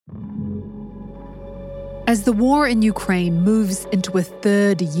As the war in Ukraine moves into a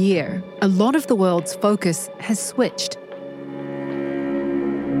third year, a lot of the world's focus has switched.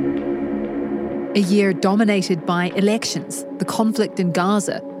 A year dominated by elections, the conflict in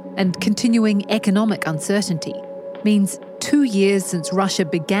Gaza, and continuing economic uncertainty means 2 years since Russia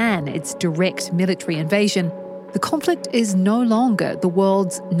began its direct military invasion, the conflict is no longer the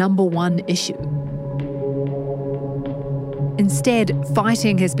world's number one issue. Instead,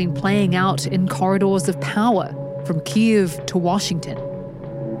 fighting has been playing out in corridors of power, from Kyiv to Washington.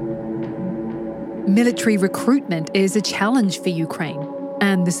 Military recruitment is a challenge for Ukraine,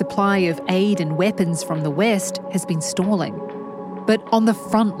 and the supply of aid and weapons from the West has been stalling. But on the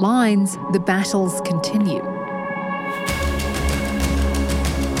front lines, the battles continue.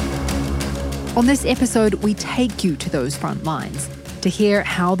 On this episode, we take you to those front lines to hear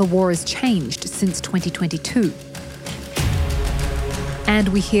how the war has changed since 2022. And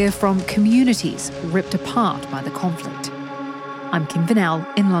we hear from communities ripped apart by the conflict. I'm Kim Vanel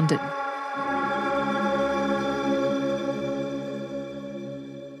in London.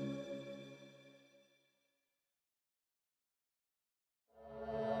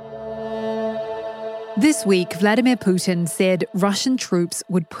 This week, Vladimir Putin said Russian troops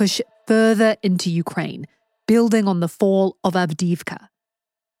would push further into Ukraine, building on the fall of Avdiivka.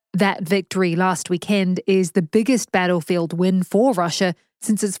 That victory last weekend is the biggest battlefield win for Russia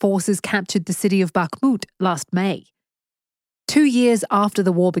since its forces captured the city of Bakhmut last May. 2 years after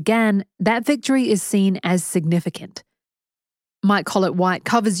the war began, that victory is seen as significant. Mike Collett-White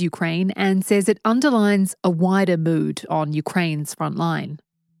covers Ukraine and says it underlines a wider mood on Ukraine's front line.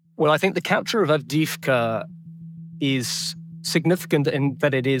 Well, I think the capture of Avdiivka is significant in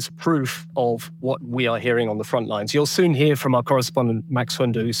that it is proof of what we are hearing on the front lines. You'll soon hear from our correspondent Max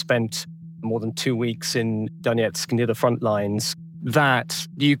Hunde, who spent more than 2 weeks in Donetsk near the front lines, that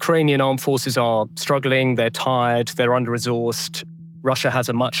the Ukrainian armed forces are struggling, they're tired, they're under-resourced. Russia has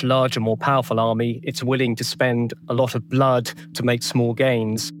a much larger, more powerful army. It's willing to spend a lot of blood to make small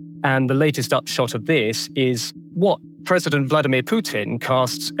gains. And the latest upshot of this is what President Vladimir Putin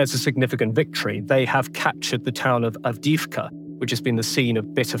casts as a significant victory. They have captured the town of Avdiivka, which has been the scene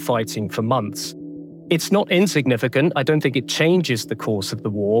of bitter fighting for months. It's not insignificant. I don't think it changes the course of the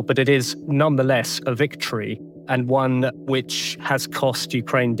war, but it is nonetheless a victory, and one which has cost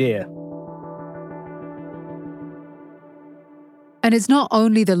Ukraine dear. And it's not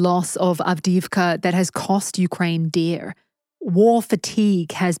only the loss of Avdiivka that has cost Ukraine dear. War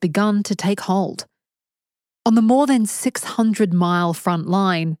fatigue has begun to take hold. On the more than 600-mile front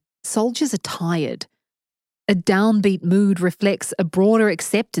line, soldiers are tired. A downbeat mood reflects a broader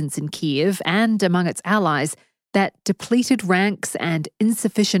acceptance in Kyiv and among its allies that depleted ranks and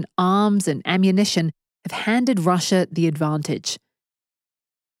insufficient arms and ammunition have handed Russia the advantage.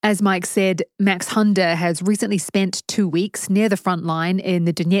 As Mike said, Max Hunde has recently spent 2 weeks near the front line in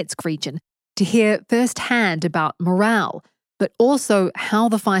the Donetsk region to hear firsthand about morale, but also how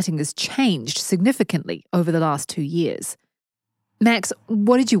the fighting has changed significantly over the last 2 years. Max,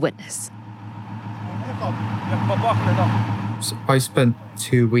 what did you witness? So I spent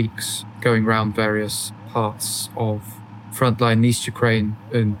 2 weeks going around various parts of frontline in East Ukraine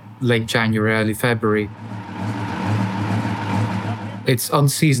in late January, early February. It's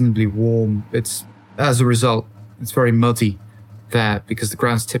unseasonably warm. As a result, it's very muddy there because the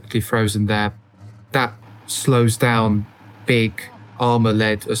ground's typically frozen there. That slows down big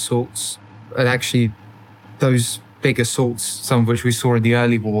armour-led assaults. And actually, those big assaults, some of which we saw in the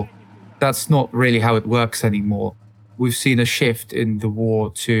early war, that's not really how it works anymore. We've seen a shift in the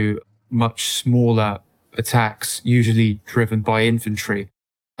war to much smaller attacks, usually driven by infantry.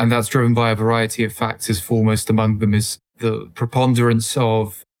 And that's driven by a variety of factors. Foremost among them is the preponderance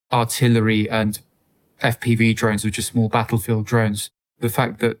of artillery and FPV drones, which are small battlefield drones. The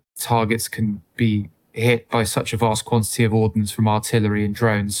fact that targets can be hit by such a vast quantity of ordnance from artillery and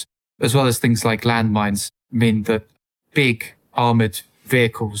drones, as well as things like landmines, mean that big armoured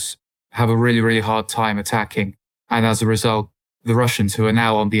vehicles have a really, really hard time attacking. And as a result, the Russians, who are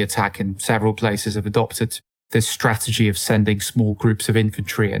now on the attack in several places, have adopted this strategy of sending small groups of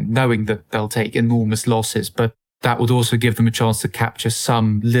infantry and knowing that they'll take enormous losses, but that would also give them a chance to capture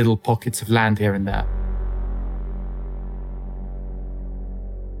some little pockets of land here and there.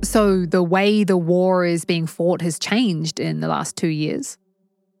 So the way the war is being fought has changed in the last 2 years?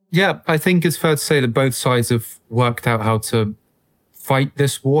 Yeah, I think it's fair to say that both sides have worked out how to fight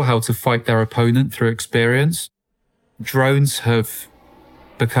this war, how to fight their opponent through experience. Drones have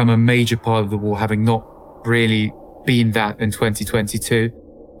become a major part of the war, having not really been that in 2022.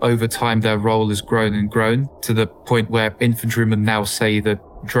 Over time, their role has grown and grown to the point where infantrymen now say that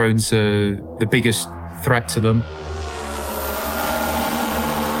drones are the biggest threat to them.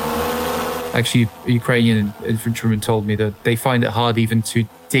 Actually, a Ukrainian infantryman told me that they find it hard even to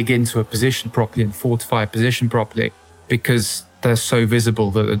dig into a position properly and fortify a position properly because they're so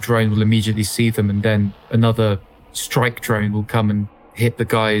visible that a drone will immediately see them, and then another strike drone will come and hit the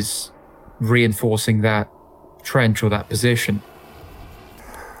guys reinforcing that trench or that position.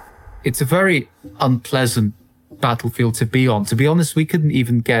 It's a very unpleasant battlefield to be on. To be honest, we couldn't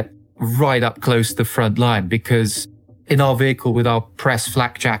even get right up close to the front line because in our vehicle with our press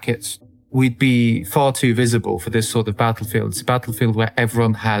flak jackets, we'd be far too visible for this sort of battlefield. It's a battlefield where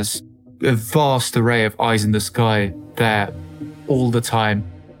everyone has a vast array of eyes in the sky there all the time.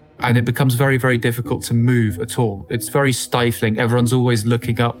 And it becomes very, very difficult to move at all. It's very stifling. Everyone's always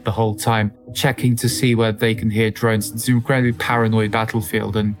looking up the whole time, checking to see where they can hear drones. It's an incredibly paranoid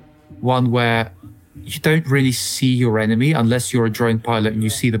battlefield, and one where you don't really see your enemy unless you're a drone pilot and you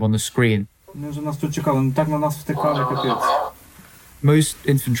see them on the screen. Most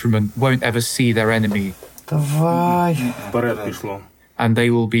infantrymen won't ever see their enemy. And they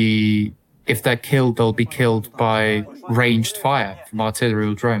will be, if they're killed, they'll be killed by ranged fire from artillery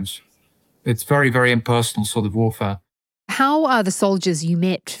or drones. It's very, very impersonal sort of warfare. How are the soldiers you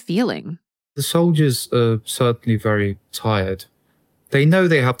met feeling? The soldiers are certainly very tired. They know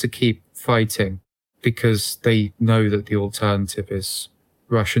they have to keep fighting because they know that the alternative is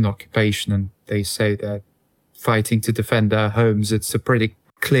Russian occupation, and they say they're fighting to defend their homes. It's a pretty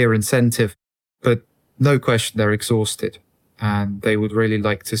clear incentive, but no question they're exhausted, and they would really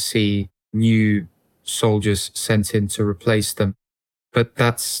like to see new soldiers sent in to replace them. But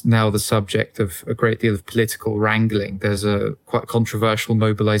that's now the subject of a great deal of political wrangling. There's a quite controversial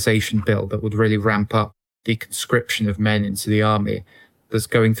mobilization bill that would really ramp up the conscription of men into the army that's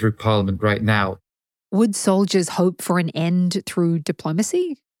going through Parliament right now. Would soldiers hope for an end through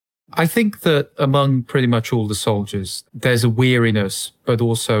diplomacy? I think that among pretty much all the soldiers, there's a weariness, but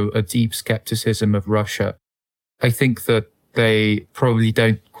also a deep skepticism of Russia. I think that they probably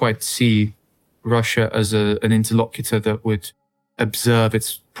don't quite see Russia as an interlocutor that would observe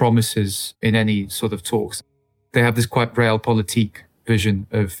its promises in any sort of talks. They have this quite realpolitik vision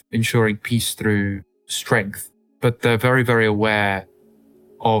of ensuring peace through strength, but they're very, very aware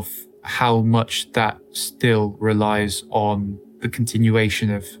of how much that still relies on the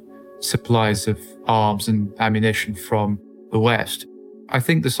continuation of supplies of arms and ammunition from the West. I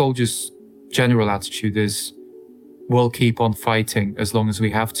think the soldiers' general attitude is, we'll keep on fighting as long as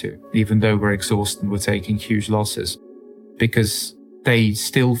we have to, even though we're exhausted and we're taking huge losses. Because they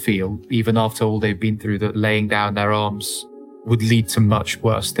still feel, even after all they've been through, that laying down their arms would lead to much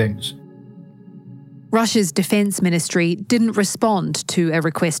worse things. Russia's defense ministry didn't respond to a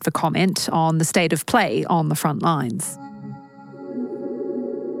request for comment on the state of play on the front lines.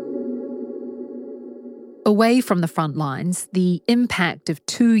 Away from the front lines, the impact of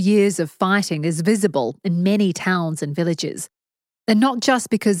 2 years of fighting is visible in many towns and villages. And not just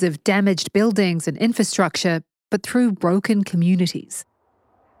because of damaged buildings and infrastructure, but through broken communities.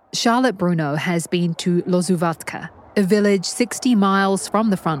 Charlotte Bruno has been to Lozovatka, a village 60 miles from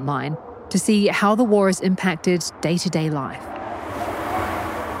the front line, to see how the war has impacted day-to-day life.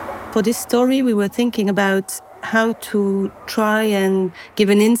 For this story, we were thinking about how to try and give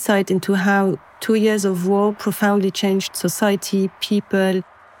an insight into how 2 years of war profoundly changed society, people,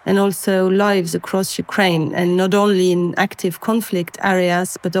 and also lives across Ukraine, and not only in active conflict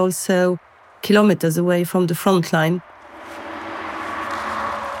areas, but also kilometers away from the front line.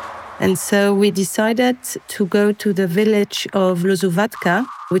 And so we decided to go to the village of Lozovatka,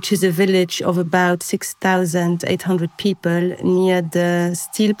 which is a village of about 6,800 people near the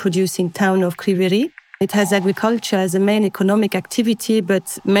steel-producing town of Kryvyi Rih. It has agriculture as a main economic activity,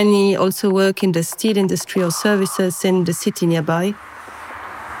 but many also work in the steel industry or services in the city nearby.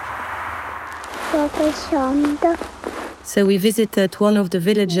 So we visited one of the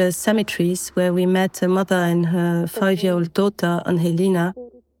village's cemeteries where we met a mother and her 5-year-old daughter, Angelina.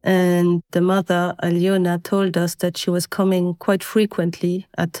 And the mother, Aliona, told us that she was coming quite frequently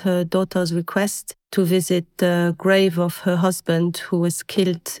at her daughter's request to visit the grave of her husband who was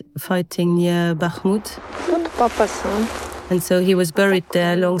killed fighting near Bakhmut. And so he was buried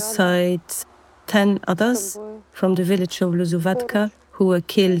there alongside 10 others from the village of Lozovatka who were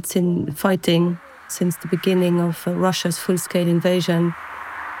killed in fighting since the beginning of Russia's full-scale invasion.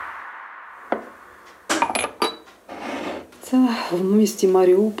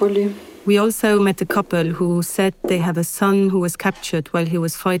 We also met a couple who said they have a son who was captured while he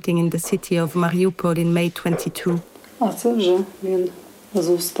was fighting in the city of Mariupol in May 22.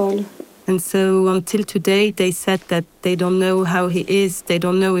 And so until today, they said that they don't know how he is, they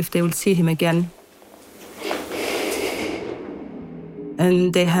don't know if they will see him again.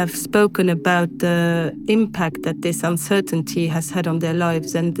 And they have spoken about the impact that this uncertainty has had on their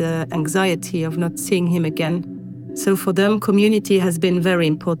lives and the anxiety of not seeing him again. So for them, community has been very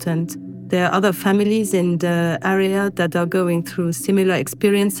important. There are other families in the area that are going through similar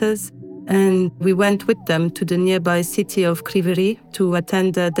experiences. And we went with them to the nearby city of Kriviri to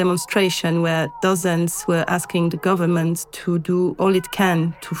attend a demonstration where dozens were asking the government to do all it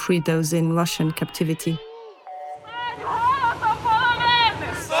can to free those in Russian captivity.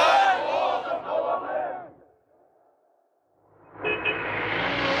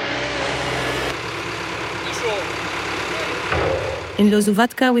 In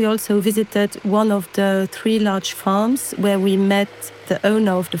Lozovatka, we also visited one of the 3 large farms where we met the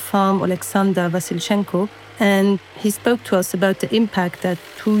owner of the farm, Alexander Vasilchenko, and he spoke to us about the impact that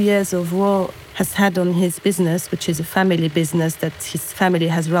 2 years of war has had on his business, which is a family business that his family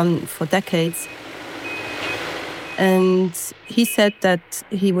has run for decades. And he said that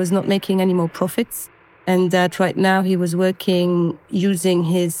he was not making any more profits and that right now he was working using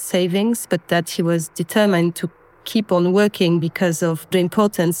his savings, but that he was determined to keep on working because of the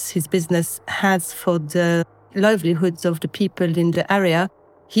importance his business has for the livelihoods of the people in the area.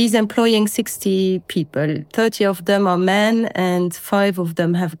 He's employing 60 people. 30 of them are men and 5 of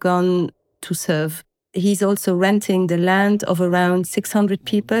them have gone to serve. He's also renting the land of around 600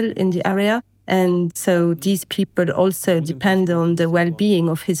 people in the area. And so these people also depend on the well-being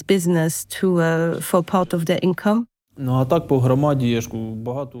of his business for part of their income. And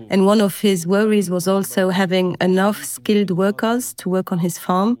one of his worries was also having enough skilled workers to work on his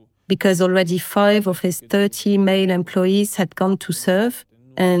farm, because already 5 of his 30 male employees had gone to serve.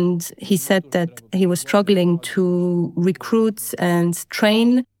 And he said that he was struggling to recruit and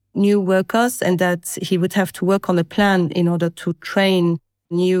train new workers, and that he would have to work on a plan in order to train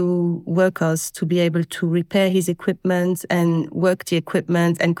new workers to be able to repair his equipment and work the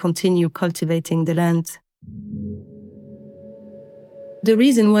equipment and continue cultivating the land. The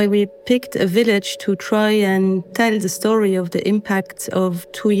reason why we picked a village to try and tell the story of the impact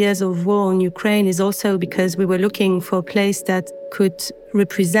of 2 years of war on Ukraine is also because we were looking for a place that could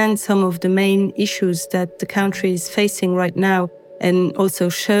represent some of the main issues that the country is facing right now, and also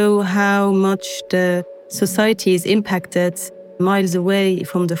show how much the society is impacted miles away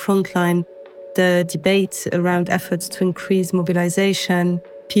from the front line. The debate around efforts to increase mobilization,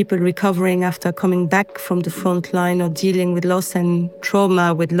 people recovering after coming back from the front line or dealing with loss and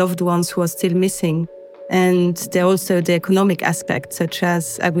trauma with loved ones who are still missing. And there are also the economic aspects, such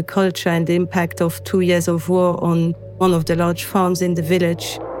as agriculture and the impact of 2 years of war on one of the large farms in the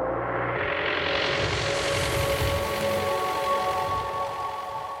village.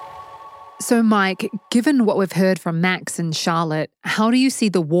 So, Mike, given what we've heard from Max and Charlotte, how do you see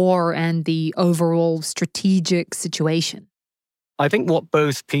the war and the overall strategic situation? I think what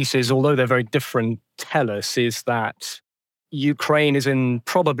both pieces, although they're very different, tell us is that Ukraine is in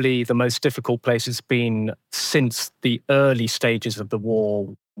probably the most difficult place it's been since the early stages of the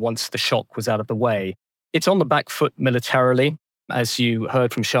war, once the shock was out of the way. It's on the back foot militarily, as you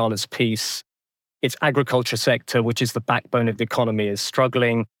heard from Charlotte's piece. Its agriculture sector, which is the backbone of the economy, is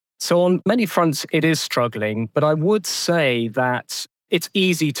struggling. So on many fronts, it is struggling. But I would say that it's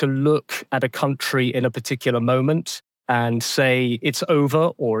easy to look at a country in a particular moment and say it's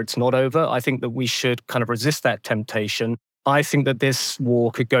over or it's not over. I think that we should kind of resist that temptation. I think that this war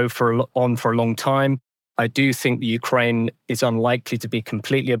could go on for a long time. I do think that Ukraine is unlikely to be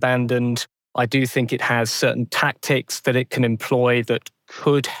completely abandoned. I do think it has certain tactics that it can employ that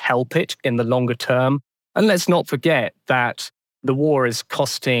could help it in the longer term. And let's not forget that the war is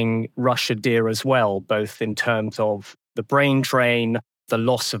costing Russia dear as well, both in terms of the brain drain, the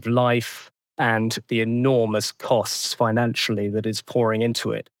loss of life, and the enormous costs financially that is pouring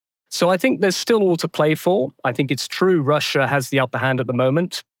into it. So I think there's still all to play for. I think it's true Russia has the upper hand at the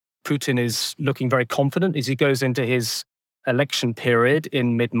moment. Putin is looking very confident as he goes into his election period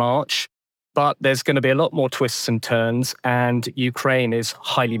in mid-March. But there's going to be a lot more twists and turns, and Ukraine is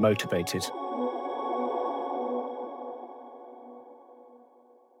highly motivated.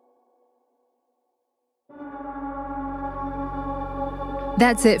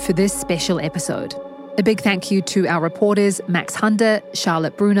 That's it for this special episode. A big thank you to our reporters Max Hunder,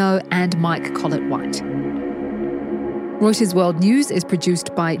 Charlotte Bruno, and Mike Collett-White. Reuters World News is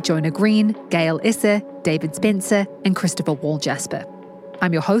produced by Jonah Green, Gail Isser, David Spencer, and Christopher Wall-Jasper.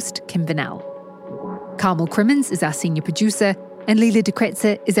 I'm your host, Kim Vanel. Carmel Crimmins is our senior producer, and Lila De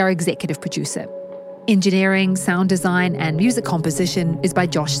Kretzer is our executive producer. Engineering, sound design, and music composition is by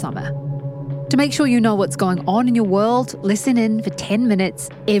Josh Summer. To make sure you know what's going on in your world, listen in for 10 minutes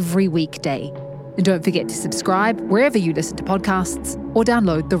every weekday. And don't forget to subscribe wherever you listen to podcasts or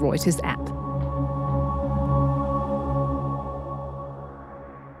download the Reuters app.